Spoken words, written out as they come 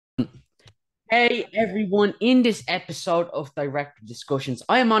Hey everyone, in this episode of Director Discussions,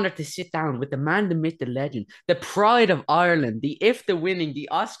 I am honored to sit down with the man, the myth, the legend, the pride of Ireland, the IFTA winning, the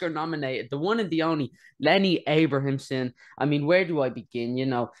Oscar nominated, the one and the only Lenny Abrahamson. I mean, where do I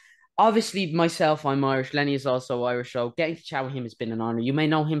begin? Obviously, myself, I'm Irish. Lenny is also Irish, so getting to chat with him has been an honor. You may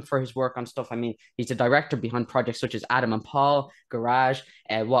know him for his work on stuff. I mean, he's the director behind projects such as Adam and Paul, Garage,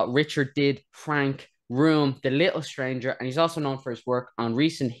 What Richard Did, Frank, Room, The Little Stranger, and he's also known for his work on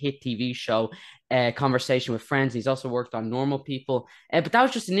recent hit TV show Conversation with Friends. He's also worked on Normal People. But that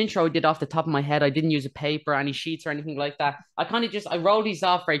was just an intro I did off the top of my head. I didn't use a paper, any sheets or anything like that. I rolled these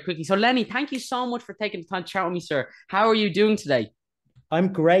off very quickly. So Lenny, thank you so much for taking the time to chat with me, sir. How are you doing today?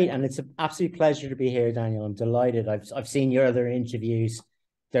 I'm great, and it's an absolute pleasure to be here, Daniel. I'm delighted. I've seen your other interviews;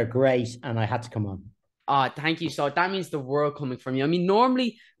 they're great, and I had to come on. Thank you. So that means the world coming from you. I mean,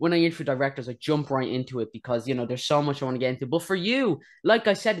 normally when I interview directors, I jump right into it because, there's so much I want to get into. But for you, like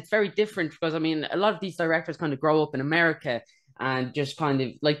I said, it's very different because, I mean, a lot of these directors kind of grow up in America and just kind of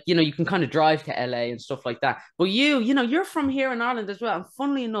like, you can kind of drive to LA and stuff like that. But you're from here in Ireland as well. And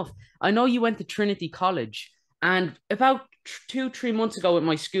funnily enough, I know you went to Trinity College. And about 2, 3 months ago with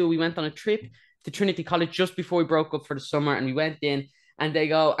my school, we went on a trip to Trinity College just before we broke up for the summer. And we went in and they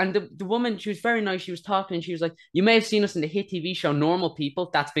go, and the woman, she was very nice. She was talking and she was like, you may have seen us in the hit TV show Normal People.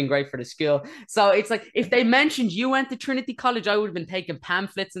 That's been great for the school. So it's like, if they mentioned you went to Trinity College, I would have been taking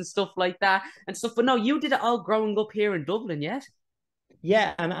pamphlets and stuff like that and stuff. But no, you did it all growing up here in Dublin, yes?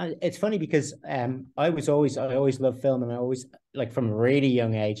 Yeah, and it's funny because I always loved film, and I always like from a really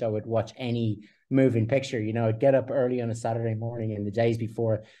young age I would watch any moving picture. I'd get up early on a Saturday morning in the days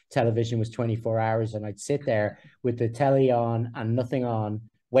before television was 24 hours, and I'd sit there with the telly on and nothing on,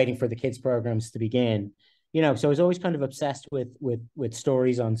 waiting for the kids' programs to begin. So I was always kind of obsessed with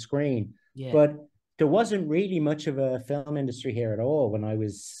stories on screen, Yeah. but there wasn't really much of a film industry here at all when I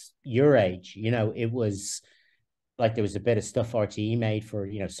was your age. It was like there was a bit of stuff RTE made for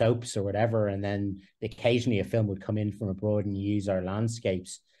soaps or whatever, and then occasionally a film would come in from abroad and use our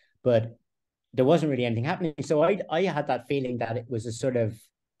landscapes, but there wasn't really anything happening. So I had that feeling that it was a sort of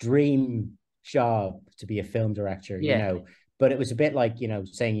dream job to be a film director, Yeah. but it was a bit like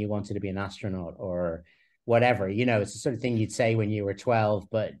saying you wanted to be an astronaut or whatever. It's the sort of thing you'd say when you were 12,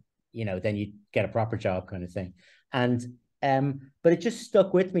 but then you'd get a proper job kind of thing. And but it just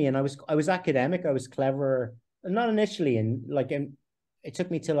stuck with me, and I was academic, I was clever, not initially, and it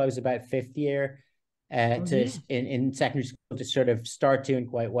took me till I was about fifth year Oh, to yeah. in secondary school to sort of start doing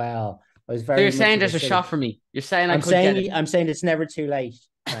quite well. I was So you're very much saying of a there's a sort of shot for me. You're saying I I'm could get it. saying I'm saying it's never too late,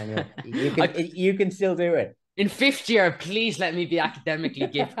 Daniel. I, You can still do it. in fifth year, please let me be academically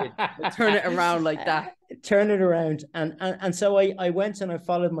gifted. We'll turn it around like that. Turn it around, and so I went and I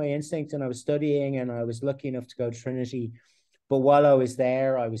followed my instinct, and I was studying, and I was lucky enough to go to Trinity. But while I was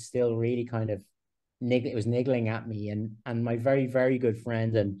there, I was still really kind of it was niggling at me, and my very very good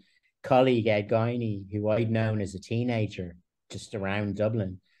friend and colleague Ed Guiney, who I'd known as a teenager just around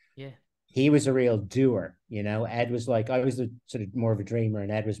Dublin, Yeah. he was a real doer. Ed was like, I was a sort of more of a dreamer,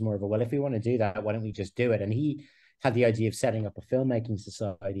 and Ed was more of a, well, if we want to do that, why don't we just do it? And he had the idea of setting up a filmmaking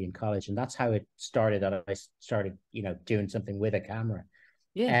society in college, and that's how it started. That I started, doing something with a camera.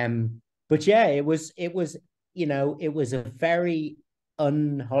 Yeah. But yeah, it was a very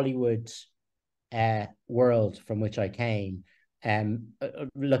un-Hollywood world from which I came.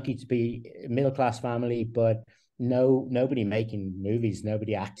 Lucky to be a middle class family, but nobody making movies,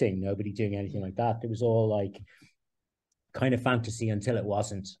 nobody acting, nobody doing anything like that. It was all like kind of fantasy until it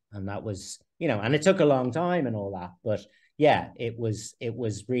wasn't, and that was and it took a long time and all that. But yeah, it was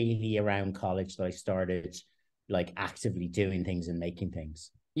really around college that I started like actively doing things and making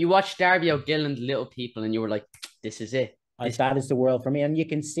things. You watched Darby O'Gillen's Little People and you were like, this is it. This That is the world for me, and you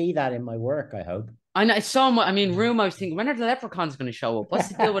can see that in my work, I hope. I know it's so much. I mean, Room. I was thinking, when are the leprechauns going to show up? What's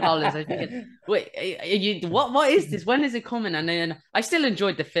the deal with all this? I was thinking, wait, what is this? When is it coming? And then I still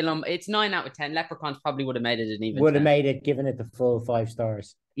enjoyed the film. It's 9 out of 10. Leprechauns probably would have made it an even Would have 10. made it, given it the full 5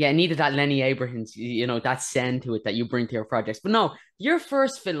 stars. Yeah, it needed that Lenny Abrahams, that send to it that you bring to your projects. But no, your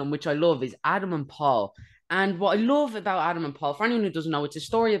first film, which I love, is Adam and Paul. And what I love about Adam and Paul, for anyone who doesn't know, it's a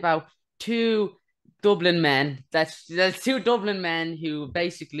story about two Dublin men. That's two Dublin men who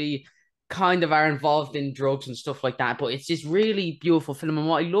basically kind of are involved in drugs and stuff like that. But it's this really beautiful film. And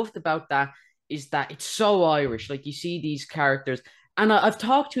what I loved about that is that it's so Irish. Like you see these characters. And I've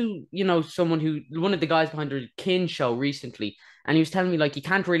talked to, one of the guys behind the Kin show recently, and he was telling me like you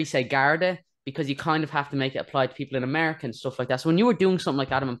can't really say Garda because you kind of have to make it apply to people in America and stuff like that. So when you were doing something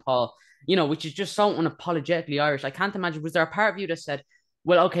like Adam and Paul, which is just so unapologetically Irish, I can't imagine, was there a part of you that said,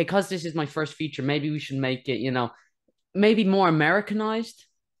 well, okay, because this is my first feature, maybe we should make it, maybe more Americanized?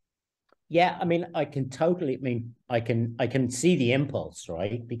 Yeah, I mean, I can totally. I mean, I can see the impulse,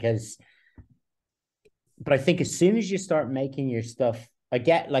 right? Because, but I think as soon as you start making your stuff, I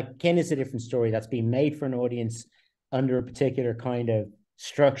get like Kin is a different story that's being made for an audience under a particular kind of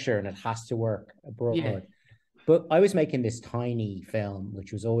structure, and it has to work Yeah. abroad. But I was making this tiny film,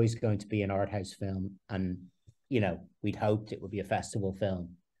 which was always going to be an art house film, and we'd hoped it would be a festival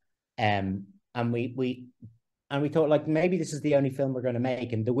film. And we thought like maybe this is the only film we're going to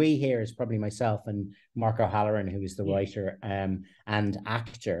make, and the we here is probably myself and Mark O'Halloran, who is the Yeah. writer and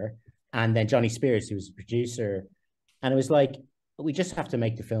actor, and then Johnny Spears, who was the producer. And it was like, we just have to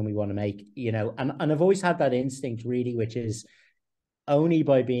make the film we want to make, and I've always had that instinct really, which is only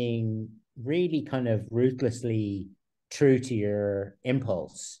by being really kind of ruthlessly true to your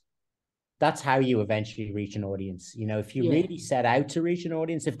impulse, that's how you eventually reach an audience. If you Yeah. really set out to reach an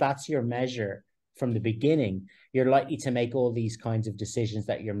audience, if that's your measure from the beginning, you're likely to make all these kinds of decisions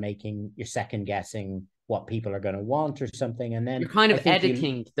that you're second guessing what people are going to want or something. And You're then kind I of think you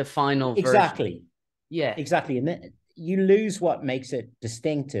editing the final version. exactly, Yeah. exactly. And then you lose what makes it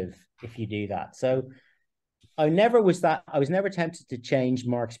distinctive if you do that. So I was never tempted to change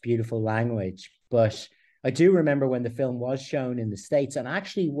Mark's beautiful language, but I do remember when the film was shown in the States, and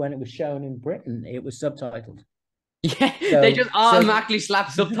actually when it was shown in Britain, it was subtitled. Yeah. They So just so automatically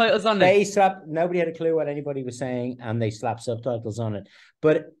slap subtitles on it. they slapped nobody had a clue what anybody was saying, and they slapped subtitles on it.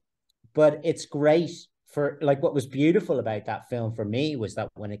 But it's great for like what was beautiful about that film for me was that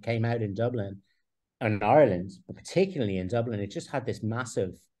when it came out in Dublin and Ireland, but particularly in Dublin, it just had this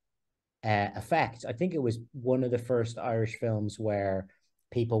massive effect. I think it was one of the first Irish films where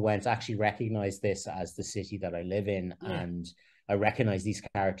people went actually recognize this as the city that I live in, Yeah. and I recognize these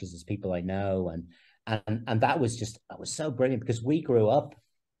characters as people I know, and that was so brilliant because we grew up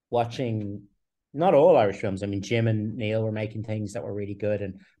watching not all Irish films. I mean, Jim and Neil were making things that were really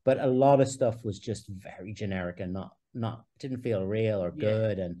good, but a lot of stuff was just very generic and not didn't feel real or Yeah.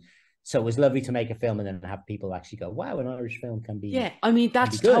 good, and so it was lovely to make a film and then have people actually go, "Wow, an Irish film Yeah, I mean can be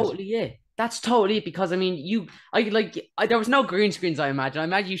that's good." totally it. That's totally it because I mean there was no green screens. I imagine. I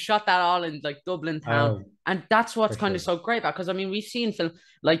imagine you shot that all in like Dublin town, Oh, and that's what's for kind of sure. so great about. Because I mean we've seen film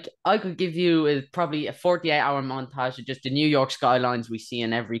like I could give you probably a 48-hour montage of just the New York skylines we see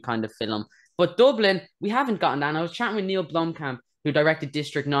in every kind of film. But Dublin, we haven't gotten that. And I was chatting with Neil Blomkamp, who directed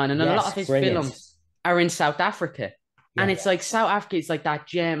District 9, and a lot of Yes, his brilliant. films are in South Africa. And Yeah. it's like South Africa is like that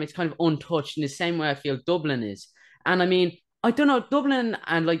gem. It's kind of untouched in the same way I feel Dublin is. And I mean, I don't know, Dublin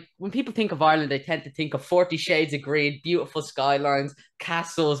and like when people think of Ireland, they tend to think of 40 Shades of Green, beautiful skylines,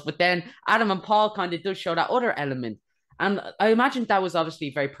 castles. But then Adam and Paul kind of does show that other element. And I imagine that was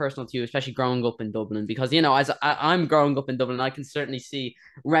obviously very personal to you, especially growing up in Dublin, because as I'm growing up in Dublin, I can certainly see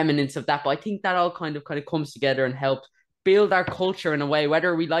remnants of that. But I think that all kind of comes together and helped build our culture in a way,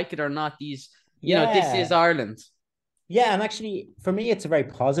 whether we like it or not. This is Yeah. Ireland. Yeah. And actually, for me, it's a very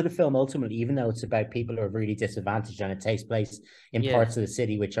positive film, ultimately, even though it's about people who are really disadvantaged and it takes place in Yeah, parts of the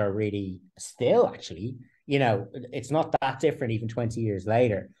city which are really still actually, it's not that different even 20 years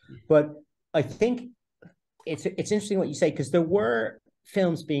later. But I think it's interesting what you say, because there were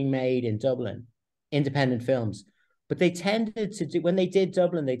films being made in Dublin, independent films, but they tended to do, when they did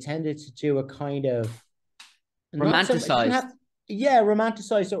Dublin, they tended to do a kind of not so it didn't romanticized. have yeah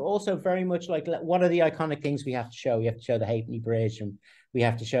romanticized, or also very much like what are the iconic things we have to show. We have to show the Halfpenny Bridge, and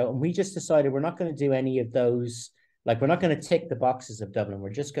we just decided we're not going to do any of those. Like, we're not going to tick the boxes of Dublin. We're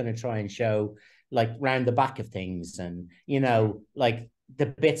just going to try and show like round the back of things, and like the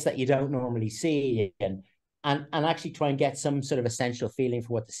bits that you don't normally see, and actually try and get some sort of essential feeling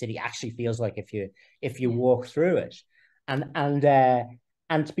for what the city actually feels like if you Yeah. walk through it, and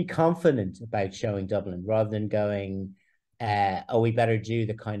and to be confident about showing Dublin rather than going, oh, we better do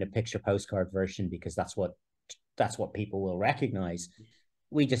the kind of picture postcard version because that's what people will recognize.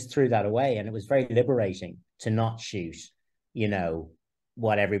 We just threw that away, and it was very liberating to not shoot, you know,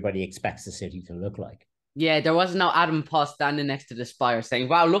 what everybody expects the city to look like. Yeah, there was no Adam Paul standing next to the spire saying,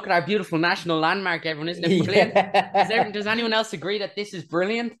 "Wow, look at our beautiful national landmark, everyone! Isn't it brilliant?" Yeah. Does anyone else agree that this is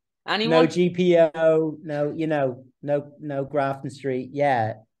brilliant? No Anyone? GPO, no Grafton Street.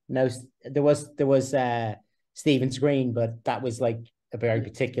 Yeah, no. There was Stephen's Green, but that was like a very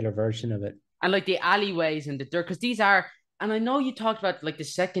particular version of it. And like the alleyways and the dirt, because these are. And I know you talked about like the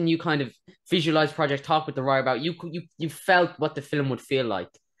second you kind of visualized project, talk with the writer about you felt what the film would feel like,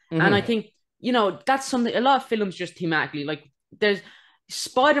 and I Mm-hmm. think that's something a lot of films just thematically like. There's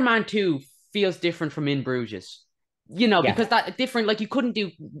Spider-Man 2 feels different from In Bruges, Yeah, because that different like you couldn't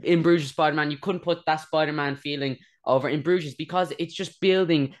do In Bruges Spider-Man, you couldn't put that Spider-Man feeling over In Bruges because it's just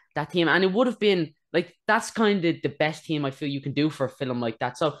building that team, and it would have been Like that's kind of the best team I feel you can do for a film like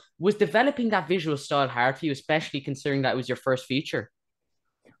that. So was developing that visual style hard for you, especially considering that it was your first feature?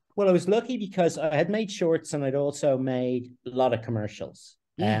 Well, I was lucky because I had made shorts and I'd also made a lot of commercials,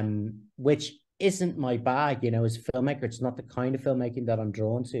 Yeah. which isn't my bag, as a filmmaker. It's not the kind of filmmaking that I'm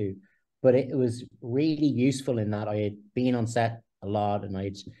drawn to, but it was really useful in that I had been on set a lot and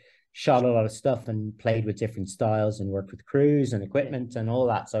I'd shot a lot of stuff and played with different styles and worked with crews and Yeah. equipment and all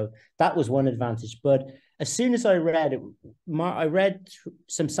that. So that was one advantage. But as soon as I read it, I read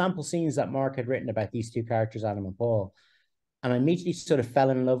some sample scenes that Mark had written about these two characters, Adam and Paul, and I immediately sort of fell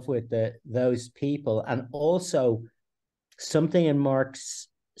in love with those people. And also something in Mark's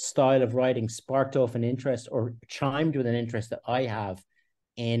style of writing sparked off an interest or chimed with an interest that I have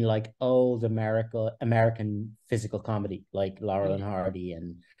in like old American physical comedy, like Laurel and Yeah. Hardy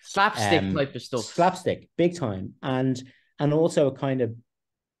and Slapstick type of stuff. slapstick, big time, and also a kind of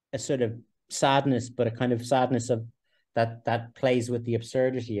a sort of sadness, but a kind of sadness of that plays with the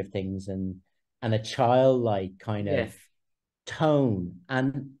absurdity of things and a childlike kind Yeah. of tone.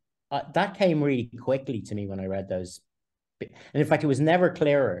 And that came really quickly to me when I read those. And in fact, it was never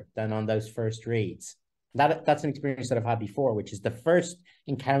clearer than on those first reads. That's an experience that I've had before, which is the first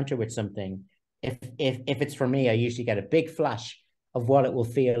encounter with something. If it's for me, I usually get a big flash of what it will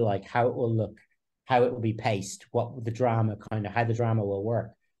feel like, how it will look, how it will be paced, what the drama kind of how the drama will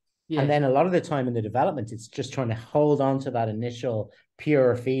work. And Yeah. then a lot of the time in the development, it's just trying to hold on to that initial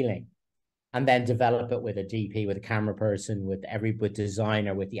pure feeling and then develop it with a DP, with a camera person, with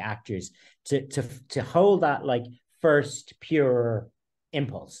designer, with the actors to hold that like first pure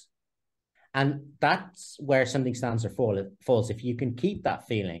impulse. And that's where something stands or falls. If you can keep that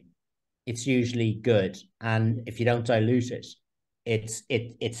feeling, it's usually good. And if you don't dilute it,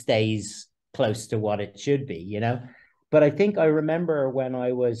 it stays close to what it should be. But I think I remember when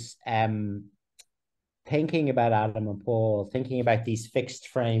I was thinking about Adam and Paul, thinking about these fixed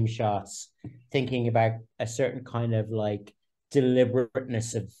frame shots, thinking about a certain kind of like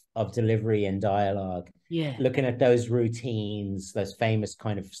deliberateness of delivery and dialogue, Yeah. looking at those routines, those famous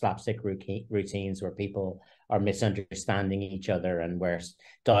kind of slapstick routines where people are misunderstanding each other and where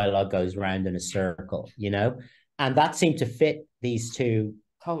dialogue goes round in a circle. And that seemed to fit these two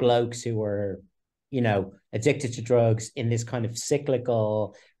Totally. blokes who were addicted to drugs in this kind of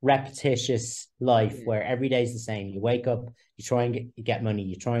cyclical, repetitious life Yeah. where every day is the same. You wake up, you try and get money,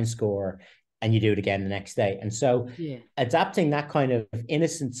 you try and score, and you do it again the next day. And so Yeah. adapting that kind of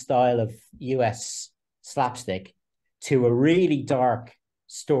innocent style of US slapstick to a really dark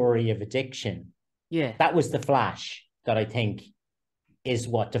story of addiction, Yeah. that was the flash that I think is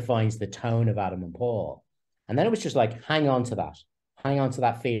what defines the tone of Adam and Paul. And then it was just like, hang on to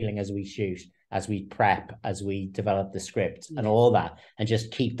that feeling as we shoot, as we prep, as we develop the script and Yeah. all that, and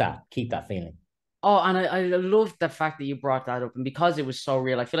just keep that feeling. Oh, and I love the fact that you brought that up. And because it was so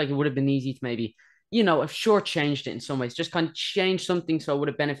real, I feel like it would have been easy to maybe, have shortchanged it in some ways, just kind of change something so it would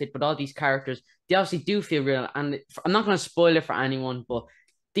have benefited. But all these characters, they obviously do feel real. And I'm not going to spoil it for anyone, but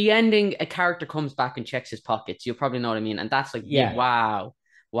the ending, a character comes back and checks his pockets. You'll probably know what I mean. And that's like, yeah, Yeah, wow,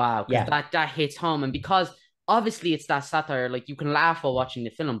 wow, because yeah, that hits home. And because obviously it's that satire, like you can laugh while watching the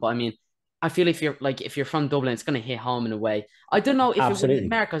film, but I mean, I feel if you're from Dublin, it's gonna hit home in a way. I don't know if it would in absolutely.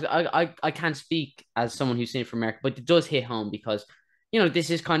 America. I can't speak as someone who's seen it from America, but it does hit home because this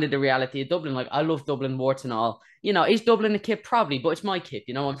is kind of the reality of Dublin. Like I love Dublin, warts and all. Is Dublin a kip? Probably, but it's my kip.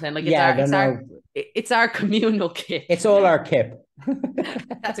 You know what I'm saying? Like it's Yeah, our no, it's our no, it's our communal kip. it's all our kip.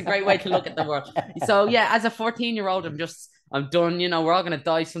 That's a great way to look at the world. So yeah, as a 14-year-old, I'm done. We're all gonna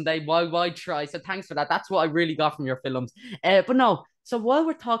die someday. Why try? So thanks for that. That's what I really got from your films. But no. So while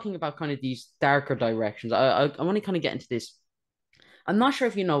we're talking about kind of these darker directions, I want to kind of get into this. I'm not sure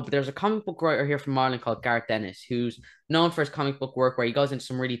if you know, but there's a comic book writer here from Ireland called Garth Dennis, who's known for his comic book work where he goes into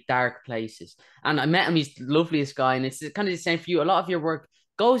some really dark places. And I met him; he's the loveliest guy, and it's kind of the same for you. A lot of your work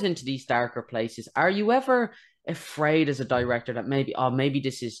goes into these darker places. Are you ever afraid as a director that maybe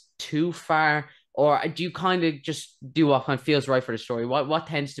this is too far, or do you kind of just do what kind of feels right for the story? What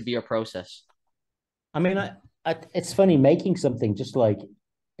tends to be your process? I mean, it's funny making something just like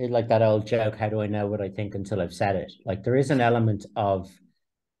that old joke. How do I know what I think until I've said it? Like there is an element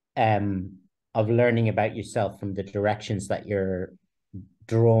um of learning about yourself from the directions that you're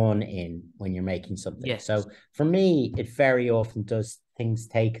drawn in when you're making something. Yes. So for me, it very often does things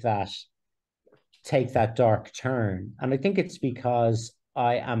take that dark turn, and I think it's because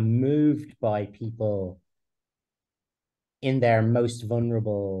I am moved by people in their most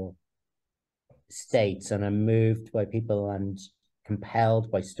vulnerable states, and I'm moved by people and compelled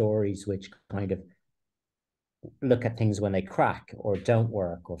by stories which kind of look at things when they crack or don't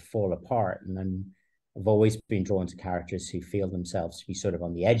work or fall apart, and I've always been drawn to characters who feel themselves to be sort of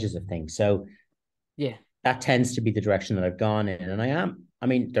on the edges of things. So Yeah. that tends to be the direction that I've gone in. And I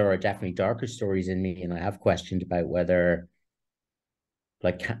mean, there are definitely darker stories in me, and I have questioned about whether,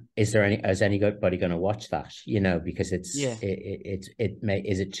 like, is anybody going to watch that? Because Yeah.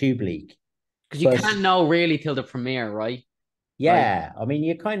 is it too bleak? Because you But can't know really till the premiere, right? Like, yeah, I mean,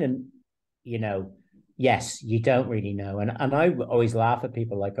 you kind of, you know, yes, you don't really know. And I always laugh at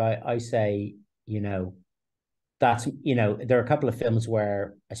people. Like I say, you know, there are a couple of films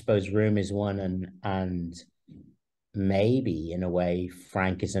where I suppose Room is one, and maybe in a way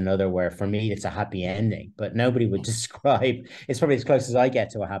Frank is another, where for me it's a happy ending, but nobody would describe, it's probably as close as I get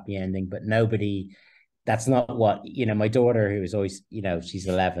to a happy ending, but nobody, that's not what, my daughter, who is always, she's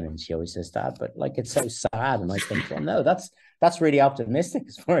 11, and she always says that, but like, it's so sad. And I think, well, no, that's really optimistic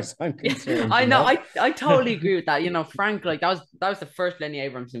as far as I'm concerned, I know, I totally agree with that. Frank, like that was the first Lenny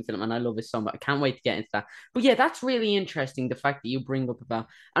Abrahamson film, and I love it so much. I can't wait to get into that. But yeah, that's really interesting, the fact that you bring up about,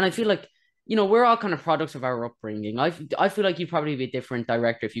 and I feel like, we're all kind of products of our upbringing. I feel like you'd probably be a different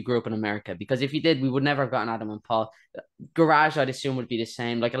director if you grew up in America, because if you did, we would never have gotten Adam and Paul. Garage, I'd assume, would be the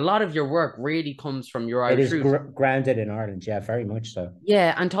same. Like, a lot of your work really comes from your it Irish is roots. grounded in Ireland. Yeah, very much so.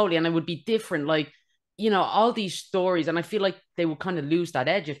 Yeah, and totally. And it would be different. Like, all these stories, and I feel like they would kind of lose that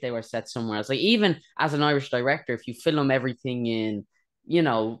edge if they were set somewhere else. Like, even as an Irish director, if you film everything in,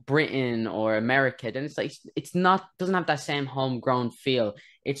 Britain or America, then it's like, it's not, doesn't have that same homegrown feel.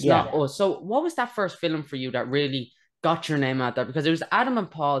 It's not Yeah. us. So what was that first film for you that really got your name out there? Because it was Adam and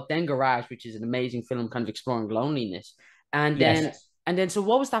Paul, then Garage, which is an amazing film kind of exploring loneliness. And then Yes. and then so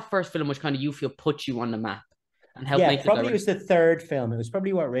what was that first film which kind of you feel put you on the map and helped Yeah, make the probably it direction? was the third film. It was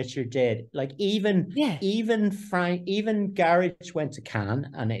probably what Richard did. Like, Yeah. even Garage went to Cannes,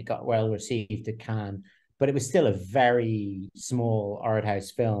 and it got well received at Cannes, but it was still a very small art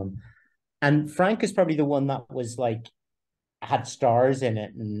house film. And Frank is probably the one that was like, had stars in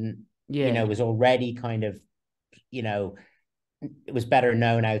it, and Yeah. was already kind of, you know, it was better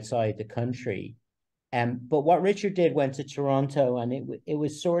known outside the country. But what Richard did, went to Toronto, and it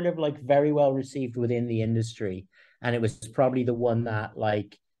was sort of like very well received within the industry, and it was probably the one that,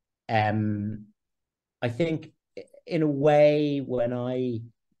 like, um, I think, in a way, when I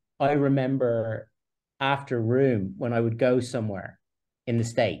remember, after Room, when I would go somewhere in the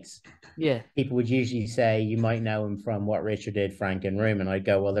States, Yeah. people would usually say, you might know him from what Richard did, Frank and Room, and I'd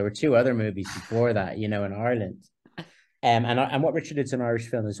go, well, there were two other movies before that, in Ireland. And what Richard did's an Irish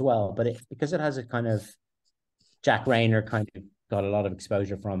film as well, but because it has a kind of, Jack Rayner kind of got a lot of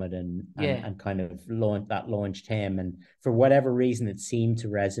exposure from it, and Yeah. kind of launched him, and for whatever reason it seemed to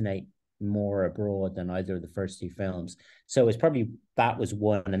resonate more abroad than either of the first two films. So it's probably, that was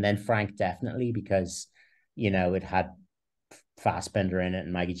one, and then Frank, definitely, because it had Fassbender in it,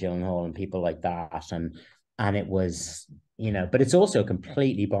 and Maggie Gyllenhaal, and people like that, and it was, but it's also a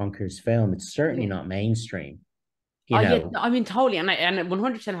completely bonkers film. It's certainly Yeah. not mainstream. Oh yeah, I mean, totally, and it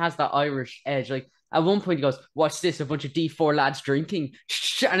 100% has that Irish edge. Like, at one point he goes, "Watch this, a bunch of D4 lads drinking,"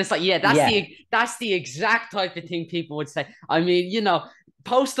 and it's like, yeah, Yeah, that's the exact type of thing people would say. I mean,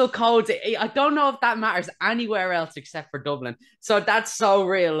 postal codes. I don't know if that matters anywhere else except for Dublin. So that's so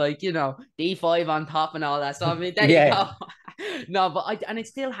real, like, D5 on top and all that. So I mean, there you yeah. go. No, but and it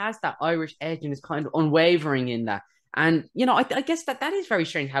still has that Irish edge, and it's kind of unwavering in that. And I guess that is very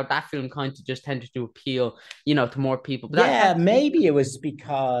strange how that film kind of just tended to appeal, to more people. But Yeah, that's maybe it was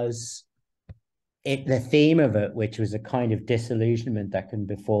because the theme of it, which was a kind of disillusionment that can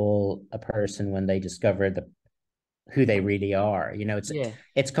befall a person when they discover who they really are. yeah,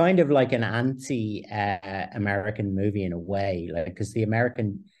 It's kind of like an anti American movie in a way, like, because the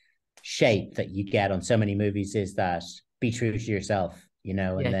American shape that you get on so many movies is that, be true to yourself, and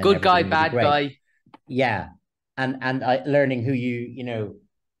yeah, then good guy, everything will be bad great. guy. Yeah, and learning who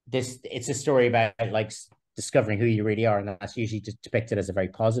it's a story about, like, discovering who you really are, and that's usually just depicted as a very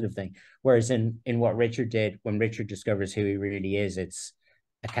positive thing. Whereas in what Richard did, when Richard discovers who he really is, it's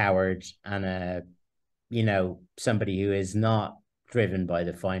a coward, and somebody who is not driven by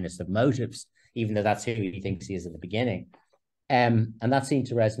the finest of motives, even though that's who he thinks he is at the beginning. And that seemed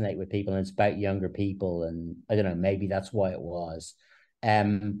to resonate with people, and it's about younger people, and I don't know, maybe that's why it was.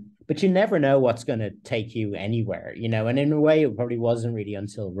 But you never know what's going to take you anywhere, and in a way, it probably wasn't really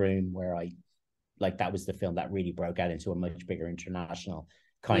until Room where that was the film that really broke out into a much bigger international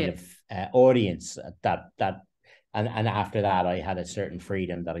kind Yeah, of audience. And after that, I had a certain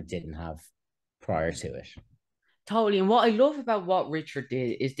freedom that I didn't have prior to it. totally. And what I love about what Richard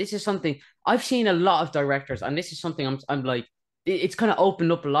did is, this is something I've seen a lot of directors, and this is something I'm like, it's kind of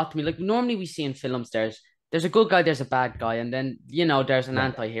opened up a lot to me. Like, normally we see in films, there's there's a good guy, there's a bad guy, and then there's an Yeah.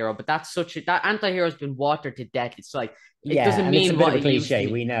 anti-hero. But that anti-hero has been watered to death. It's like it Yeah, doesn't and it's a mean bit of what a it used to cliche.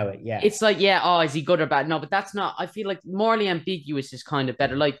 mean. We know it. Yeah. It's like, yeah, oh, is he good or bad? No, but that's not. I feel like morally ambiguous is kind of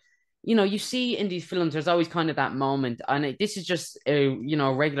better. Like, you see in these films, there's always kind of that moment, and this is just a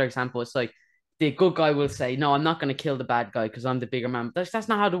regular example. It's like the good guy will say, "No, I'm not going to kill the bad guy because I'm the bigger man." But that's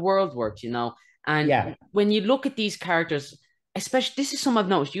not how the world works. And Yeah. when you look at these characters, especially this is something I've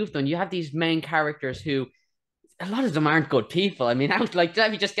noticed you've done. You have these main characters who a lot of them aren't good people. I mean, out like let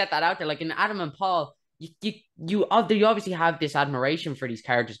me just get that out there. Like in Adam and Paul, you obviously have this admiration for these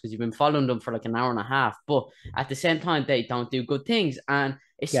characters because you've been following them for like an hour and a half, but at the same time, they don't do good things. And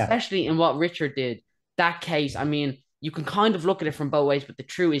Yeah. especially in what Richard did, that case, I mean, you can kind of look at it from both ways, but the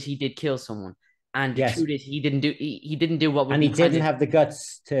truth is he did kill someone, and the Yes. truth is he didn't do what would And be he kind didn't of have the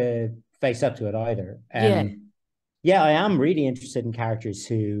guts to face up to it either. yeah Yeah, I am really interested in characters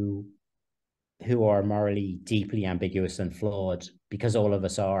who are morally deeply ambiguous and flawed, because all of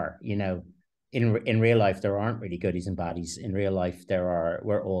us are. In real life there aren't really goodies and baddies. In real life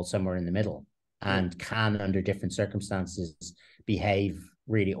we're all somewhere in the middle, yeah and can under different circumstances behave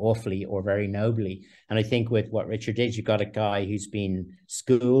really awfully or very nobly. And I think with what Richard did, you got a guy who's been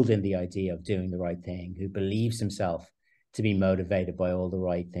schooled in the idea of doing the right thing, who believes himself to be motivated by all the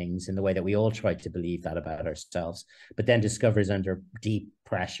right things in the way that we all try to believe that about ourselves, but then discovers under deep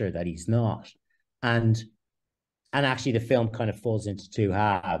pressure that he's not. And actually the film kind of falls into two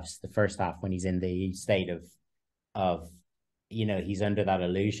halves. The first half, when he's in the state of he's under that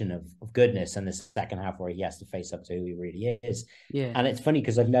illusion of goodness, and the second half where he has to face up to who he really is. yeah And it's funny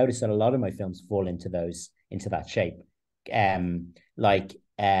because I've noticed that a lot of my films fall into that shape. Like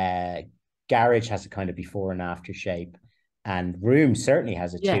Garage has a kind of before and after shape, and Room certainly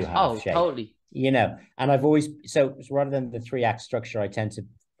has a yeah two half oh shape. totally And I've always, so rather than the three act structure, I tend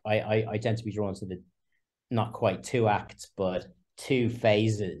to be drawn to the not quite two acts, but two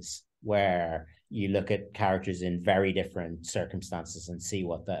phases where you look at characters in very different circumstances and see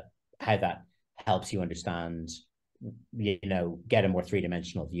how that helps you understand, get a more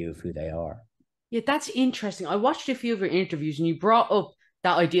three-dimensional view of who they are. Yeah, that's interesting. I watched a few of your interviews and you brought up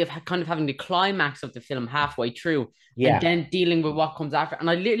that idea of kind of having the climax of the film halfway through and Yeah. then dealing with what comes after. And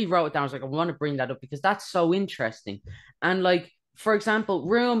I literally wrote it down. I was like, I want to bring that up because that's so interesting. And like, for example,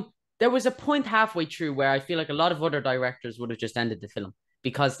 Room, there was a point halfway through where I feel like a lot of other directors would have just ended the film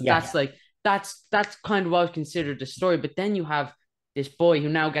because Yeah. that's kind of what I considered the story. But then you have this boy who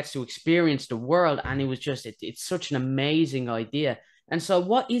now gets to experience the world, and it was just it's such an amazing idea. And so,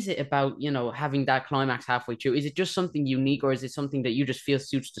 what is it about, having that climax halfway through? Is it just something unique, or is it something that you just feel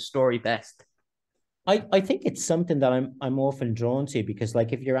suits the story best? I think it's something that I'm often drawn to, because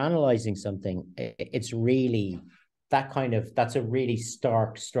like if you're analyzing something, it's really that's a really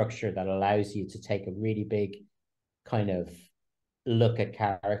stark structure that allows you to take a really big kind of look at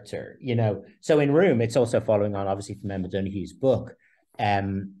character. So in Room, it's also following on obviously from Emma Donoghue's book.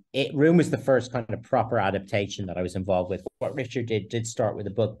 Room was the first kind of proper adaptation that I was involved with. What Richard did start with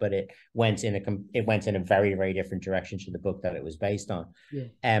a book, but it went in a very, very different direction to the book that it was based on.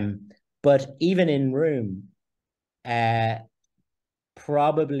 Yeah. But even in Room,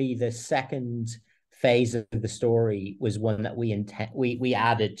 probably the second phase of the story was one that we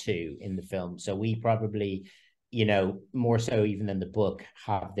added to in the film. So we probably, more so even than the book,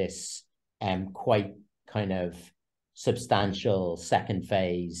 have this quite kind of substantial second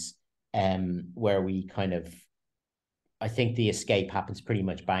phase, where we kind of, I think the escape happens pretty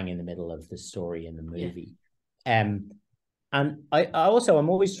much bang in the middle of the story in the movie. Yeah. And I'm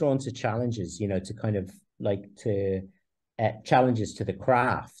always drawn to challenges, to kind of like to challenges to the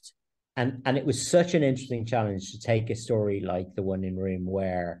craft. And it was such an interesting challenge to take a story like the one in Room,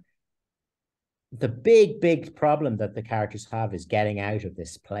 where the big problem that the characters have is getting out of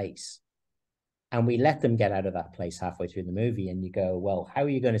this place. And we let them get out of that place halfway through the movie, and you go, well, how are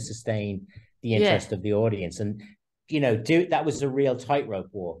you going to sustain the interest of the audience? And, that was a real tightrope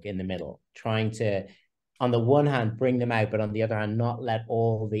walk in the middle, trying to, on the one hand, bring them out, but on the other hand, not let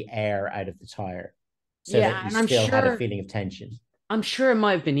all the air out of the tire, so that you And still had a feeling of tension. I'm sure it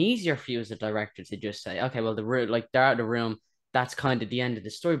might have been easier for you as a director to just say, okay, well, they're out of the room. That's kind of the end of the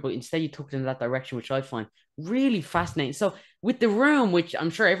story. But instead, you took it in that direction, which I find really fascinating. So with The Room, which I'm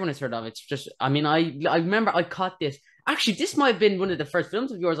sure everyone has heard of, it's just, I mean, I remember I caught this. Actually, this might have been one of the first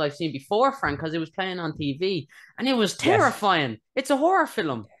films of yours I've seen before, Frank, because it was playing on TV and it was terrifying. Yes. It's a horror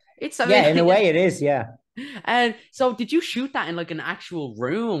film. In a way it is, yeah. And so did you shoot that in like an actual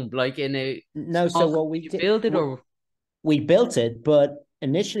room, like in a no, so what we did, build it or we built it, but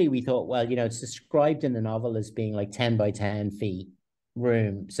initially we thought, well, it's described in the novel as being like 10 by 10 feet.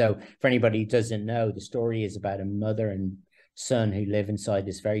 room. So for anybody who doesn't know, the story is about a mother and son who live inside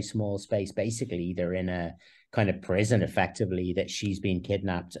this very small space. Basically, they're in a kind of prison, effectively, that she's been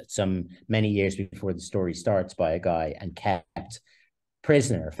kidnapped some many years before the story starts by a guy and kept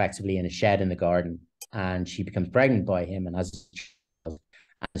prisoner effectively in a shed in the garden. And she becomes pregnant by him and has a child.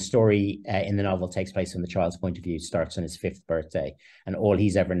 And the story in the novel takes place from the child's point of view, starts on his 5th birthday, and all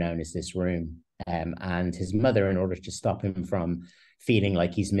he's ever known is this room. And his mother, in order to stop him from feeling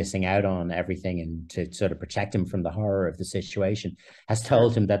like he's missing out on everything and to sort of protect him from the horror of the situation, has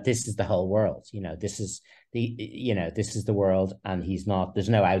told him that this is the whole world. This is the world, and he's not. There's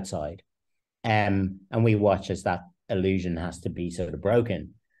no outside. And we watch as that illusion has to be sort of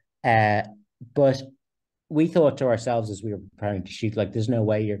broken. But we thought to ourselves as we were preparing to shoot, like, there's no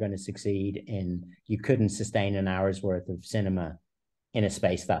way you're going to succeed you couldn't sustain an hour's worth of cinema in a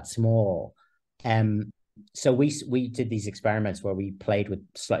space that small. So we did these experiments where we played with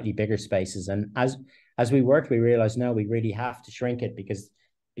slightly bigger spaces, and as we worked, we realized, no, we really have to shrink it because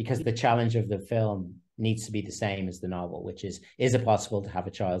the challenge of the film needs to be the same as the novel, which is it possible to have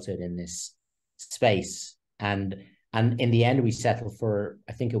a childhood in this space? And in the end, we settled for,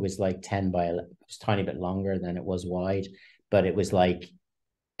 I think it was like 10 by 11. It was a tiny bit longer than it was wide, but it was like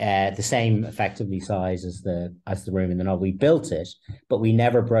the same effectively size as the room in the novel. We built it, but we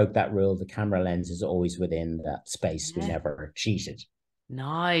never broke that rule. The camera lens is always within that space. We never cheated.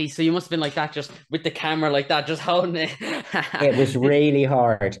 Nice. So you must have been like that, just with the camera like that, just holding it. It was really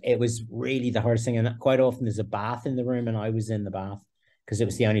hard. It was really the hardest thing. And quite often there's a bath in the room, and I was in the bath because it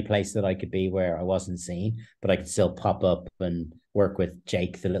was the only place that I could be where I wasn't seen, but I could still pop up and work with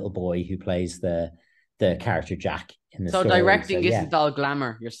Jake, the little boy who plays the character Jack in the so story. Directing isn't all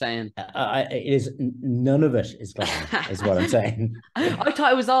glamour, you're saying? It is. None of it is glamour, is what I'm saying. I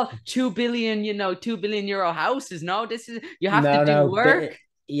thought it was all 2 billion, €2 billion houses. No, you have to do No, work.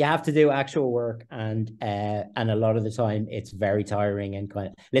 You have to do actual work, and a lot of the time it's very tiring and kind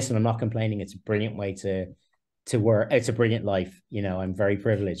of. Listen, I'm not complaining. It's a brilliant way to work. It's a brilliant life. I'm very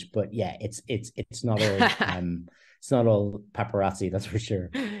privileged, but yeah, it's not all it's not all paparazzi, that's for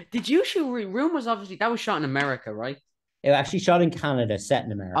sure. Did you shoot Room? Was obviously that was shot in America, right? It actually shot in Canada, set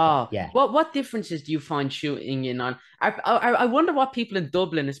in America. Oh, Yeah. what differences do you find shooting in on? I wonder what people in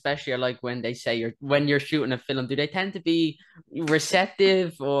Dublin especially are like when they say when you're shooting a film. Do they tend to be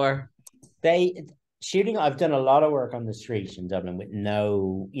receptive, or they shooting? I've done a lot of work on the street in Dublin with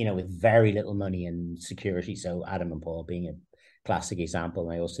with very little money and security. So Adam and Paul being a classic example.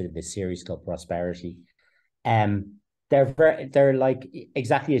 And I also did this series called Prosperity. They're like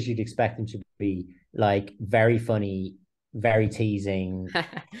exactly as you'd expect them to be, like very funny, very teasing,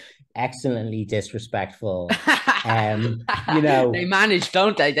 excellently disrespectful. They manage,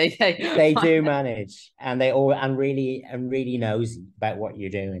 don't they? They do manage, and really nosy about what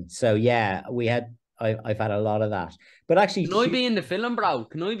you're doing. So yeah, I've had a lot of that. But actually, can I be in the film, bro?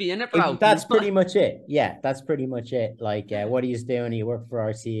 Can I be in it, bro? That's pretty much it. Yeah, that's pretty much it. Like, what are you doing? You work for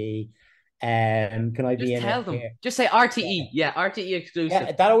RTE. Can I be in tell it them? here? Just say RTE. Yeah, RTE exclusive.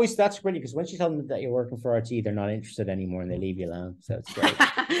 Yeah, that's brilliant because once you tell them that you're working for RTE, they're not interested anymore and they leave you alone. So it's great.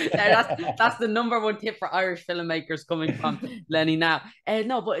 that's the number one tip for Irish filmmakers coming from Lenny now.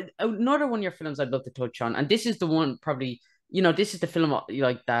 No, but another one of your films I'd love to touch on, and this is the one probably, this is the film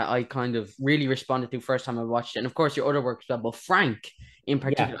like that I kind of really responded to first time I watched it. And of course your other work as well, but Frank in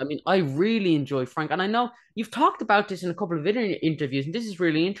particular. Yeah. I mean, I really enjoy Frank. And I know you've talked about this in a couple of video interviews, and this is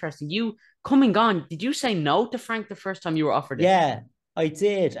really interesting. You coming on, did you say no to Frank the first time you were offered it? Yeah, I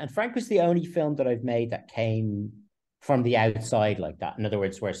did. And Frank was the only film that I've made that came from the outside like that. In other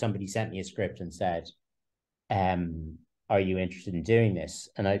words, where somebody sent me a script and said, are you interested in doing this?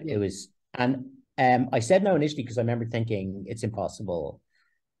 And I said no initially because I remember thinking it's impossible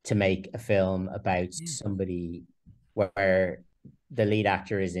to make a film about somebody where the lead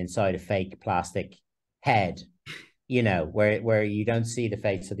actor is inside a fake plastic head, where you don't see the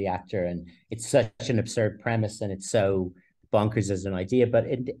face of the actor, and it's such an absurd premise and it's so bonkers as an idea, but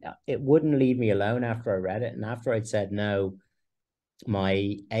it wouldn't leave me alone after I read it. And after I'd said no,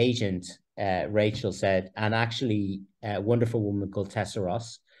 my agent, Rachel, said, and actually a wonderful woman called Tessa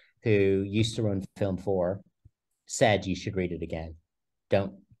Ross, who used to run Film 4, said you should read it again.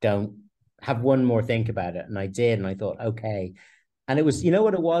 Don't have one more think about it. And I did, and I thought, okay. And it was,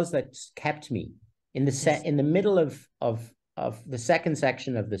 what it was that kept me in the middle of the second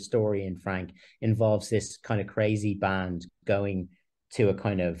section of the story in Frank involves this kind of crazy band going to a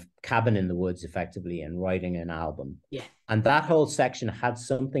kind of cabin in the woods effectively and writing an album. Yeah. And that whole section had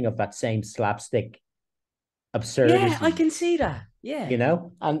something of that same slapstick Yeah, I absurdity, can see that. Yeah. you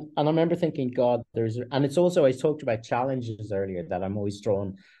know. And I remember thinking, God, there's, and it's also, I talked about challenges earlier, that I'm always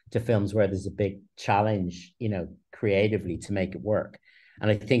drawn to films where there's a big challenge, you know, creatively to make it work.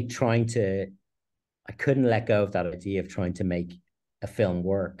 And I think I couldn't let go of that idea of trying to make a film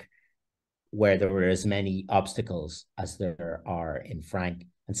work where there were as many obstacles as there are in Frank.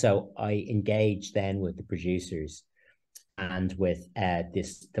 And so I engaged then with the producers and with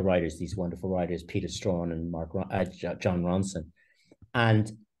the writers, these wonderful writers, Peter Strawn and John Ronson.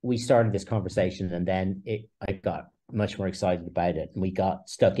 And we started this conversation, and then I got much more excited about it, and we got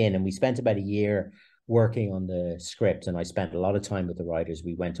stuck in, and we spent about a year working on the script, and I spent a lot of time with the writers.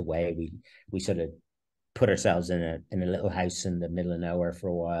 We went away, we sort of put ourselves in a little house in the middle of nowhere for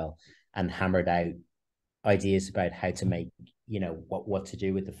a while and hammered out ideas about how to make, you know, what to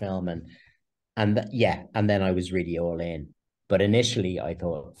do with the film. And then I was really all in. But initially I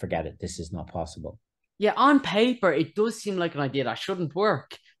thought, forget it, this is not possible. Yeah, on paper, it does seem like an idea that shouldn't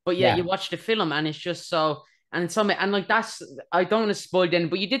work. But yeah, you Yeah. watch the film and it's just so, and some, and like that's, I don't want to spoil it,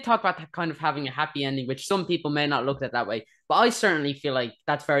 but you did talk about that kind of having a happy ending, which some people may not look at that way. But I certainly feel like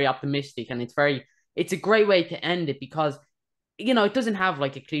that's very optimistic, and it's a great way to end it because it doesn't have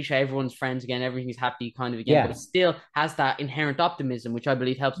like a cliche, everyone's friends again, everything's happy kind of again, but it Yeah. still has that inherent optimism, which I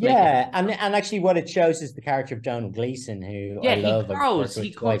believe helps make it. Yeah, and actually, what it shows is the character of Donald Gleason, who I Yeah, he love. I've grows. worked He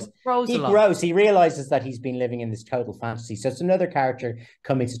with twice. grows a He lot. grows. He realizes that he's been living in this total fantasy. So it's another character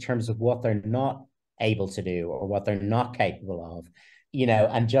coming to terms with what they're not able to do or what they're not capable of, you know.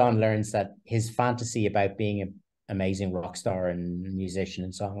 And John learns that his fantasy about being an amazing rock star and musician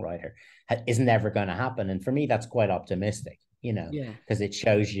and songwriter is never going to happen. And for me, that's quite optimistic, you know, Yeah. because it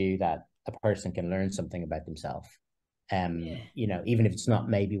shows you that a person can learn something about themselves, Yeah. you know, even if it's not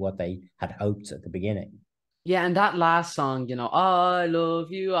maybe what they had hoped at the beginning. Yeah, and that last song, I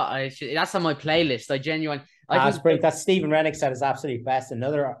love you. That's on my playlist. I It's think brilliant. That's Stephen Rennick at his absolute best.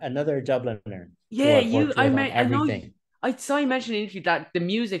 Another Dubliner who yeah, I've worked with on I know everything. I saw you mention in the interview that the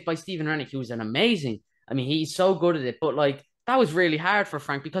music by Stephen Rennick, he was an amazing. I mean, he's so good at it, but like that was really hard for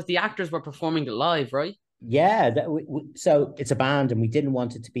Frank because the actors were performing it live, right? Yeah, so it's a band, and we didn't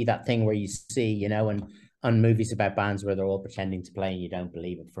want it to be that thing where you see, you know, and on movies about bands where they're all pretending to play and you don't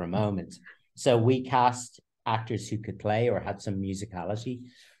believe it for a moment. So we cast actors who could play or had some musicality,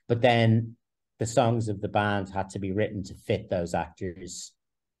 but then the songs of the band had to be written to fit those actors,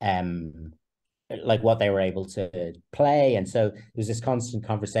 um, like what they were able to play. And so there's this constant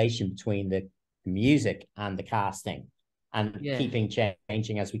conversation between the music and the casting, and Yeah. keeping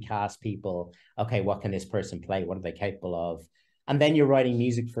changing as we cast people. Okay, what can this person play? What are they capable of? And then you're writing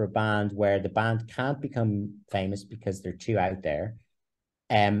music for a band where the band can't become famous because they're too out there.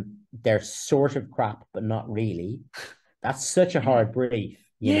 They're sort of crap, but not really. That's such a Yeah. hard brief,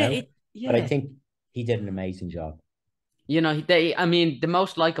 you Yeah, know. it But I yeah. think he did an amazing job. I mean, the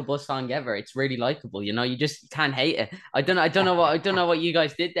most likable song ever. It's really likable. You just can't hate it. I don't know what you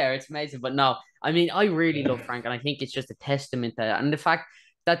guys did there. It's amazing, but no, I mean, I really love Frank, and I think it's just a testament to that. And the fact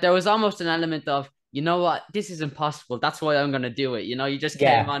that there was almost an element of, you know what, this is impossible. That's why I'm gonna do it. You just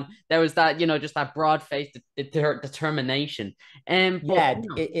came Yeah, on. There was that, just that broad faced determination. But yeah,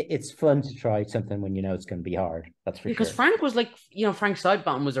 it's fun to try something when you know it's going to be hard. That's for because sure. Frank was like, Frank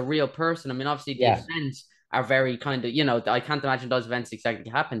Sidebottom was a real person. I mean, obviously the Yeah, events are very kind of, I can't imagine those events exactly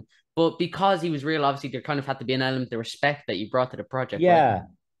happen. But because he was real, obviously there kind of had to be an element of respect that you brought to the project, right? yeah,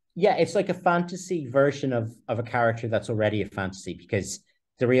 yeah. It's like a fantasy version of a character that's already a fantasy, because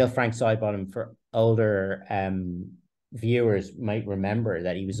the real Frank Sidebottom, for older viewers, might remember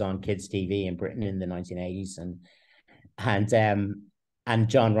that he was on kids' TV in Britain in the 1980s, and and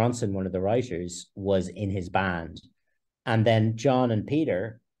John Ronson, one of the writers, was in his band. And then John and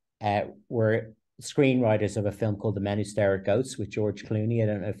Peter were screenwriters of a film called The Men Who Stare at Goats with George Clooney. I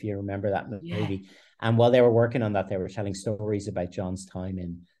don't know if you remember that Yeah. movie. And while they were working on that, they were telling stories about John's time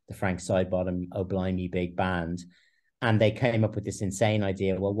in the Frank Sidebottom Oh Blimey Big Band. And they came up with this insane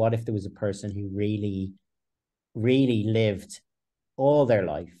idea. Well, what if there was a person who really, really lived all their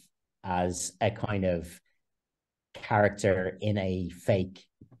life as a kind of character in a fake,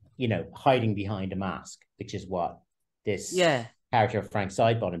 you know, hiding behind a mask, which is what this Yeah. character of Frank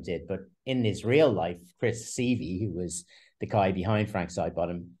Sidebottom did. But in his real life, Chris Seavey, who was the guy behind Frank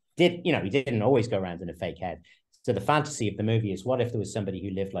Sidebottom, did, you know, he didn't always go around in a fake head. So the fantasy of the movie is, what if there was somebody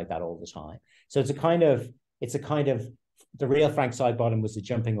who lived like that all the time? So it's a kind of the real Frank Sidebottom was the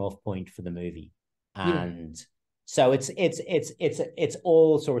jumping off point for the movie. Yeah. And so it's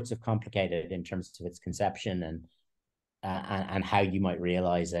all sorts of complicated in terms of its conception and how you might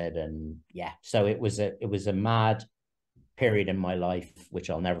realize it. And yeah, so it was a mad period in my life, which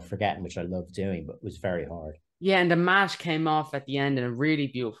I'll never forget and which I love doing, but was very hard. Yeah, and the mask came off at the end in a really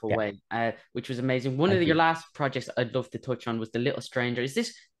beautiful Yeah, way, which was amazing. One of thank your you. last projects I'd love to touch on was The Little Stranger. Is this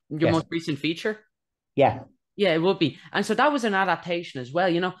your Yes. most recent feature? Yeah. Yeah, it would be. And so that was an adaptation as well.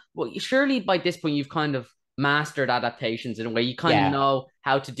 Well, surely by this point you've kind of mastered adaptations in a way. You kind of Yeah. know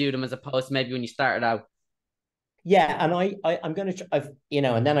how to do them as opposed to maybe when you started out. Yeah, and I'm going to, I've,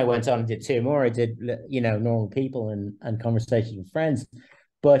 and then I went on and did two more. I did, Normal People and Conversations with Friends,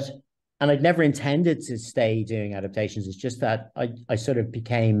 and I'd never intended to stay doing adaptations. It's just that I sort of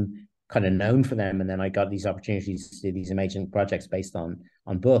became kind of known for them, and then I got these opportunities to do these amazing projects based on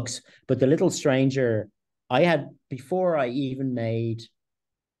books. But The Little Stranger, I had, before I even made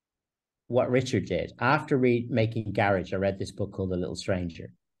what Richard did, after making Garage, I read this book called The Little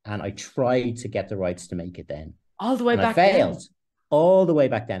Stranger, and I tried to get the rights to make it then, All the way and I back then. failed all the way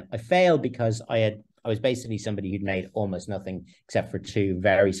back then. I failed because I was basically somebody who'd made almost nothing except for two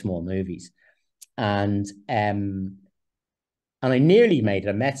very small movies, and I nearly made it.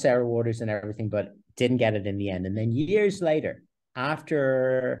 I met Sarah Waters and everything, but didn't get it in the end. And then years later,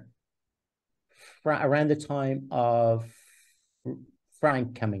 after around the time of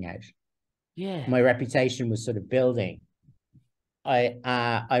Frank coming out, Yeah. my reputation was sort of building.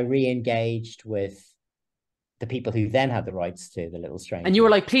 I re-engaged with the people who then had the rights to The Little Stranger. And you were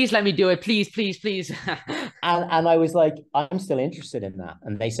like, please let me do it. Please, please, please. and I was like, I'm still interested in that.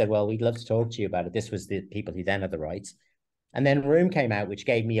 And they said, well, we'd love to talk to you about it. This was the people who then had the rights. And then Room came out, which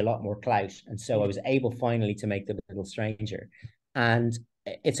gave me a lot more clout. And so I was able finally to make The Little Stranger. And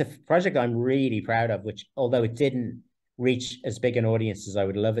it's a project I'm really proud of, which, although it didn't reach as big an audience as I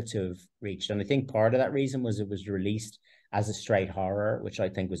would love it to have reached. And I think part of that reason was it was released as a straight horror, which I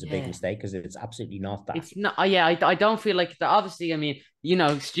think was a big mistake because it's absolutely not that. It's not. Yeah, I don't feel like obviously. I mean,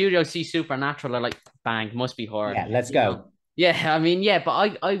 studios see Supernatural are like, bang, must be horror. Yeah, let's go. Yeah, I mean, yeah,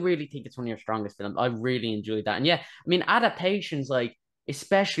 but I really think it's one of your strongest films. I really enjoyed that, and yeah, I mean, adaptations like,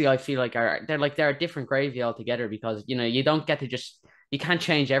 especially, I feel like they're a different gravy altogether because you don't get to you can't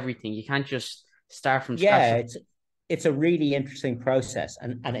change everything. You can't just start from scratch. Yeah, it's a really interesting process,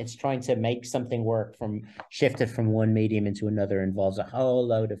 and it's trying to make something work shifted from one medium into another involves a whole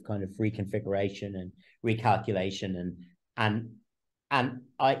load of kind of reconfiguration and recalculation and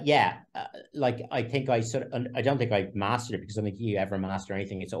like I think I don't think I mastered it because I don't think you ever master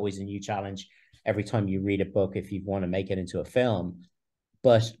anything. It's always a new challenge every time you read a book if you want to make it into a film.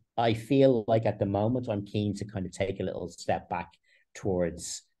 But I feel like at the moment I'm keen to kind of take a little step back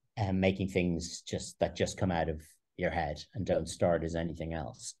towards making things that just come out of your head and don't start as anything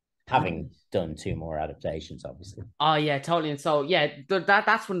else, having done two more adaptations, obviously. Oh yeah, totally. And so yeah,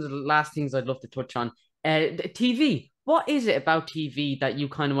 that's one of the last things I'd love to touch on. TV. What is it about TV that you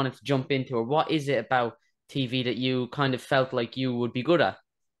kind of wanted to jump into, or what is it about TV that you kind of felt like you would be good at?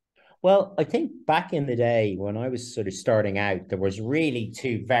 Well, I think back in the day when I was sort of starting out, there was really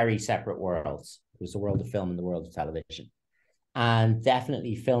two very separate worlds. There was the world of film and the world of television. And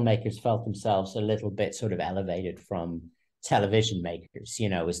definitely filmmakers felt themselves a little bit sort of elevated from television makers.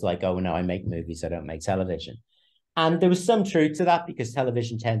 It's like, oh no, I make movies, I don't make television. And there was some truth to that because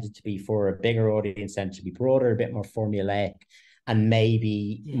television tended to be for a bigger audience, tended to be broader, a bit more formulaic, and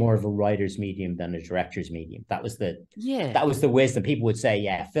maybe more of a writer's medium than a director's medium. That was the wisdom. People would say,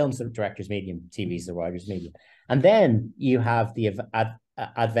 yeah, film's the director's medium, TV's the writer's medium. And then you have the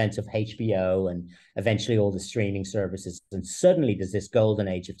advent of HBO and eventually all the streaming services. And suddenly there's this golden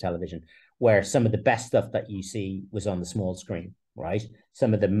age of television where some of the best stuff that you see was on the small screen, right?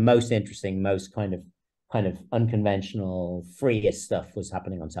 Some of the most interesting, most kind of unconventional, freest stuff was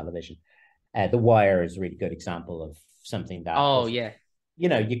happening on television. The Wire is a really good example of something that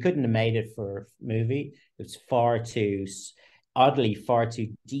you couldn't have made it for movie. It was far too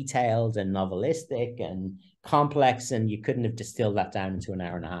detailed and novelistic and complex, and you couldn't have distilled that down into an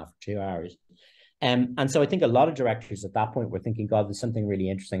hour and a half, 2 hours. And so I think a lot of directors at that point were thinking, God, there's something really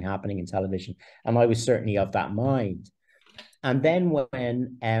interesting happening in television. And I was certainly of that mind. And then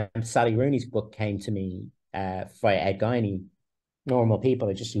when Sally Rooney's book came to me via Ed Guiney, Normal People,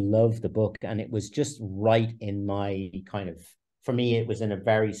 I just loved the book. And it was just right in my for me, it was in a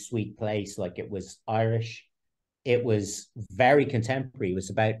very sweet place. Like, it was Irish. It was very contemporary. It was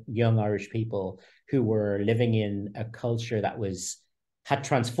about young Irish people who were living in a culture that had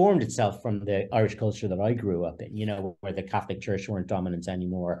transformed itself from the Irish culture that I grew up in, where the Catholic Church weren't dominant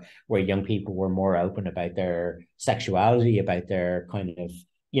anymore, where young people were more open about their sexuality, about their kind of,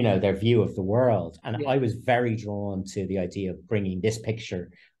 their view of the world. And I was very drawn to the idea of bringing this picture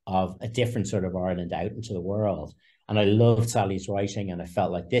of a different sort of Ireland out into the world. And I loved Sally's writing, and I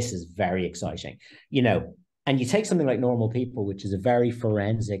felt like this is very exciting. And you take something like Normal People, which is a very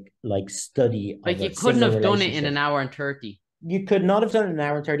forensic like study of Like you a couldn't single have done it in relationship. an hour and 30. You could not have done it in an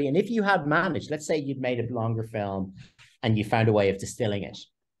hour and 30. And if you had managed, let's say you'd made a longer film and you found a way of distilling it,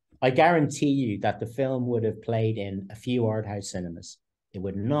 I guarantee you that the film would have played in a few art house cinemas. It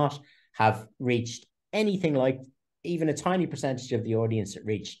would not have reached anything like even a tiny percentage of the audience it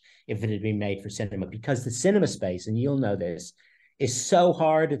reached if it had been made for cinema, because the cinema space, and you'll know this, is so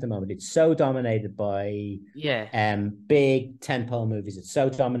hard at the moment. It's so dominated by Yeah. big tentpole movies. It's so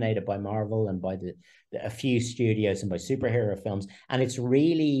dominated by Marvel and by a few studios and by superhero films, and it's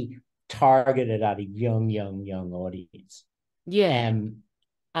really targeted at a young audience. Yeah.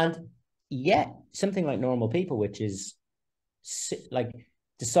 And yet something like Normal People, which is like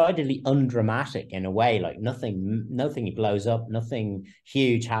decidedly undramatic in a way, like nothing blows up, nothing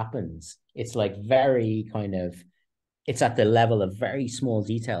huge happens. It's like very kind of, it's at the level of very small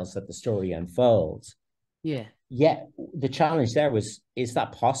details that the story unfolds. Yeah. Yet the challenge there was, is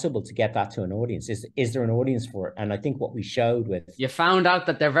that possible to get that to an audience? Is there an audience for it? And I think what we showed with, You found out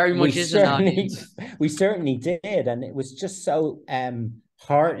that there very much is an audience. we certainly did, and it was just so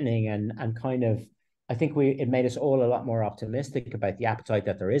heartening and kind of, I think it made us all a lot more optimistic about the appetite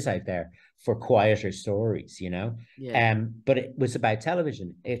that there is out there for quieter stories, you know. Yeah. But it was about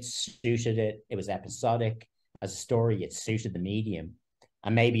television. It suited it. It was episodic as a story. It suited the medium,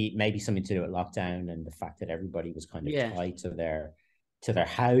 and maybe something to do with lockdown and the fact that everybody was kind of Yeah. tied to their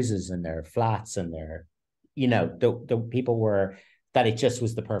houses and their flats and their, you know, the people were, that it just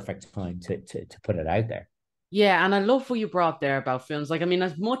was the perfect time to put it out there. Yeah, and I love what you brought there about films. Like, I mean,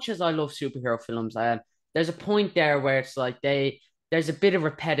 as much as I love superhero films, there's a point there where it's like there's a bit of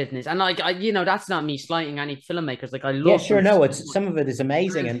repetitiveness, and like that's not me slighting any filmmakers. Like, I Yeah, love sure. them No, so it's, much. some of it is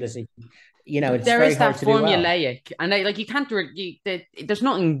amazing, And and it's there very is that hard to do well. formulaic, and like you can't there's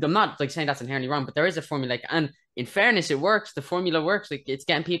nothing. I'm not like saying that's inherently wrong, but there is a formulaic, and in fairness, it works. The formula works. Like it's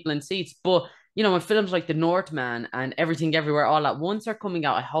getting people in seats, but when films like The Northman and Everything Everywhere All at Once are coming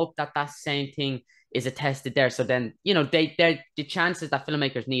out, I hope that same thing is attested there. So then, the chances that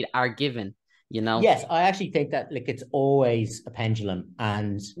filmmakers need are given, you know? Yes, I actually think that like it's always a pendulum,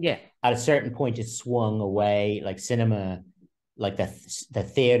 and Yeah. at a certain point it swung away, like cinema, like the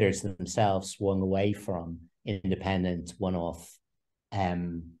theaters themselves swung away from independent one-off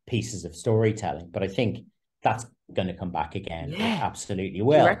pieces of storytelling. But I think that's going to come back again. It Yeah. absolutely Do you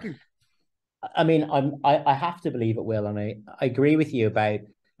will. reckon? I mean, I have to believe it will, and I agree with you about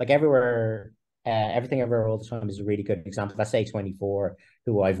like everything everywhere all the time is a really good example. That's A24,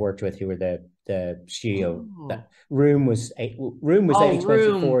 who I've worked with, who were the studio. Oh. That Room was Oh, Room.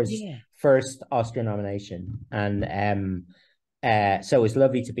 A24's Yeah. first Oscar nomination, and so it was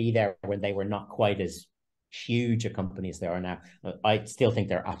lovely to be there when they were not quite as huge a company as they are now. I still think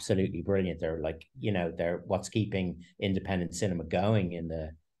they're absolutely brilliant. They're like, they're what's keeping independent cinema going in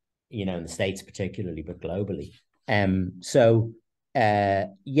the States particularly, but globally. So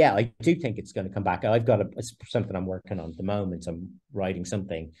yeah, I do think it's going to come back. I've got something I'm working on at the moment. I'm writing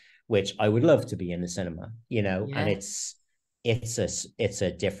something which I would love to be in the cinema, and Yeah. it's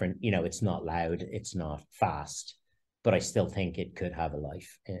a different, it's not loud, it's not fast, but I still think it could have a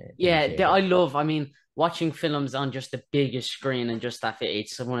life in a Yeah. theater. I mean, watching films on just the biggest screen and just that,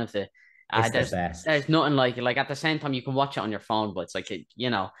 it's one of the, It's the there's best. there's nothing like it. Like at the same time, you can watch it on your phone, but it's like it's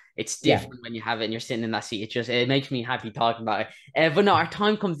Yeah, different when you have it and you're sitting in that seat. It makes me happy talking about it. But no, our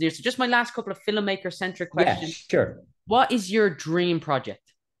time comes near. So just my last couple of filmmaker centric yeah, questions. sure. What is your dream project?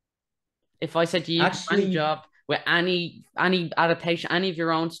 If I said to you, any Actually, job with any adaptation, any of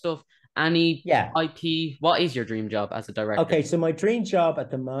your own stuff, any yeah. IP, what is your dream job as a director? Okay, so my dream job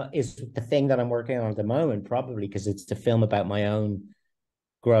is the thing that I'm working on at the moment, probably because it's to film about my own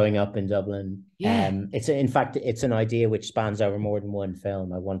growing up in Dublin. Yeah. In fact, it's an idea which spans over more than one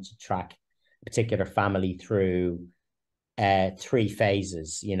film. I want to track a particular family through three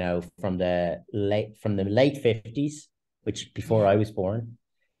phases, from the late 50s, which before I was born,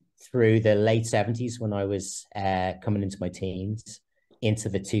 through the late 70s when I was coming into my teens, into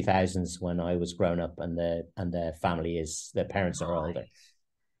the 2000s when I was grown up, and the parents are older, Nice.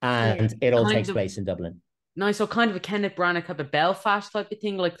 Yeah. and it all Kind takes of place in Dublin. nice. So kind of a Kenneth Branagh type of Belfast type of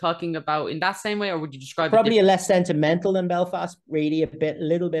thing, like talking about in that same way, or would you describe it Probably a different? less sentimental than Belfast, really a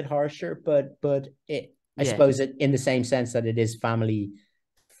little bit harsher, but I Yeah. suppose it in the same sense that it is family,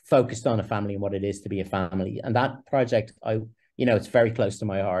 focused on a family and what it is to be a family. And that project, it's very close to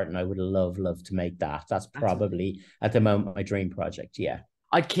my heart, and I would love to make that. That's That's probably at the moment my dream project. Yeah.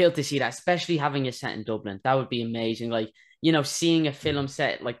 I'd kill to see that, especially having it set in Dublin. That would be amazing. Like, seeing a film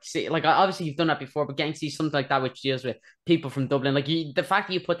set, like obviously you've done that before, but getting to see something like that which deals with people from Dublin, like the fact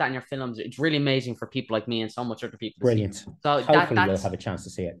that you put that in your films, it's really amazing for people like me and so much other people to see. Brilliant. So Hopefully you'll that's have a chance to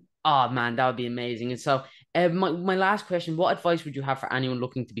see it. oh man, that would be amazing. And so, my last question: what advice would you have for anyone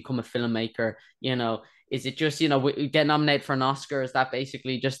looking to become a filmmaker? Is it just get nominated for an Oscar? Is that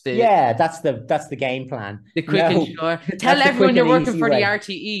basically just Yeah, that's the game plan. the quick and No, sure? Tell that's the quick everyone you're and working easy for the way.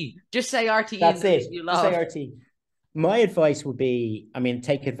 RTE. Just say RTE and That's they'll it. give you Just say love. RT. My advice would be, I mean,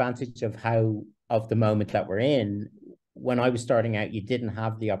 take advantage of the moment that we're in. When I was starting out, you didn't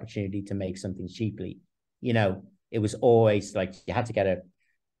have the opportunity to make something cheaply. It was always like you had to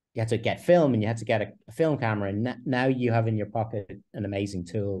get film, and you had to get a film camera, and now you have in your pocket an amazing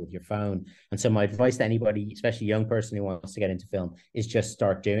tool with your phone. And so my advice to anybody, especially a young person who wants to get into film, is just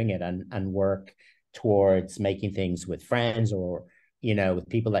start doing it and work towards making things with friends, or with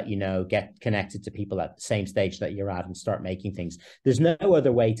people that get connected to people at the same stage that you're at, and start making things. There's no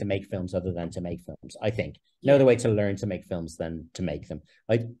other way to make films other than to make films, I think. No Yeah. other way to learn to make films than to make them.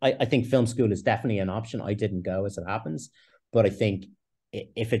 I think film school is definitely an option. I didn't go, as it happens, but I think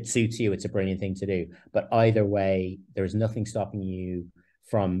if it suits you, it's a brilliant thing to do. But either way, there's nothing stopping you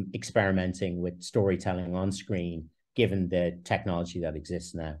from experimenting with storytelling on screen, given the technology that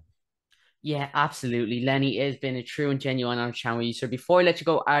exists now. Yeah, absolutely. Lenny, it has been a true and genuine honor chatting with you. So before I let you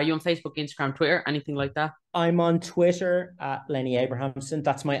go, are you on Facebook, Instagram, Twitter, anything like that? I'm on Twitter at Lenny Abrahamson.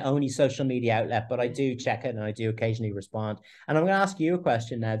 That's my only social media outlet, but I do check it and I do occasionally respond. And I'm going to ask you a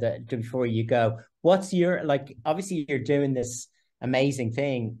question now that before you go. What's your, like, obviously you're doing this amazing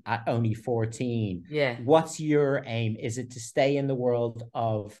thing at only 14. Yeah. What's your aim? Is it to stay in the world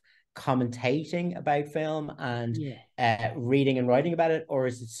of commentating about film and Yeah. reading and writing about it, or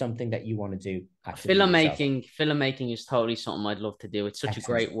is it something that you want to do actively yourself? Filmmaking is totally something I'd love to do. It's such a Excellent.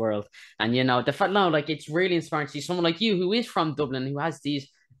 great world. And the fact now, like, it's really inspiring to see someone like you who is from Dublin, who has these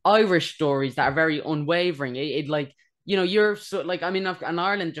Irish stories that are very unwavering. It like, you're so like, I mean, and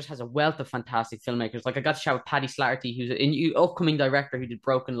Ireland just has a wealth of fantastic filmmakers. Like, I got to chat with Paddy Slattery, who's an upcoming director who did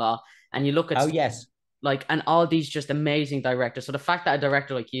Broken Law. And you look at Oh yes. like, and all these just amazing directors. So the fact that a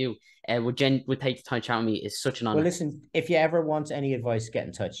director like you would take the time to chat with me is such an Well, honor. listen, if you ever want any advice, get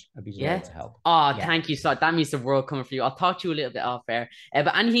in touch. I'd be Yeah. delighted to help. Oh, Yeah. thank you. So that means the world coming for you. I'll talk to you a little bit off air.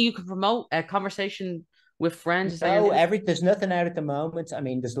 But anything you can promote, a conversation with friends, is that your No, name? there's nothing out at the moment. I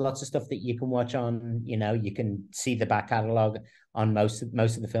mean, there's lots of stuff that you can watch on, you can see the back catalogue on most of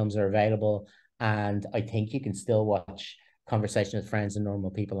the films are available. And I think you can still watch Conversation with Friends and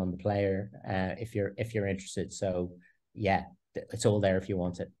Normal People on the player, if you're interested. So yeah, it's all there if you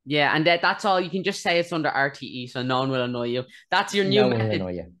want it. Yeah, and that's all. You can just say it's under RTE, so no one will annoy you. That's your new No one will method.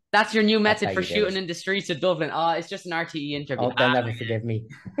 annoy you. That's your new That's how method for you do shooting it. in the streets of Dublin. Oh, it's just an RTE interview. Oh, they'll never forgive me.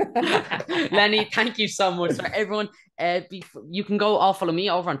 Lenny, thank you so much. So everyone, you can go all follow me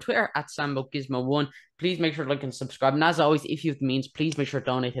over on Twitter at SamboGizmo1. Please make sure to like and subscribe. And as always, if you have the means, please make sure to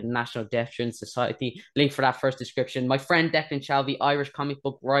donate to the National Adaptation Society. Link for that first description. My friend Declan Shelby, Irish comic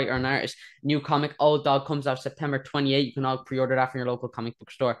book writer and artist, new comic Old Dog comes out September 28. You can all pre-order that from your local comic book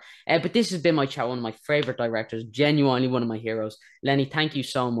store. But this has been my chat, one of my favorite directors, genuinely one of my heroes. Lenny, thank you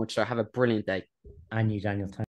so much, sir. Have a brilliant day. And you, Daniel.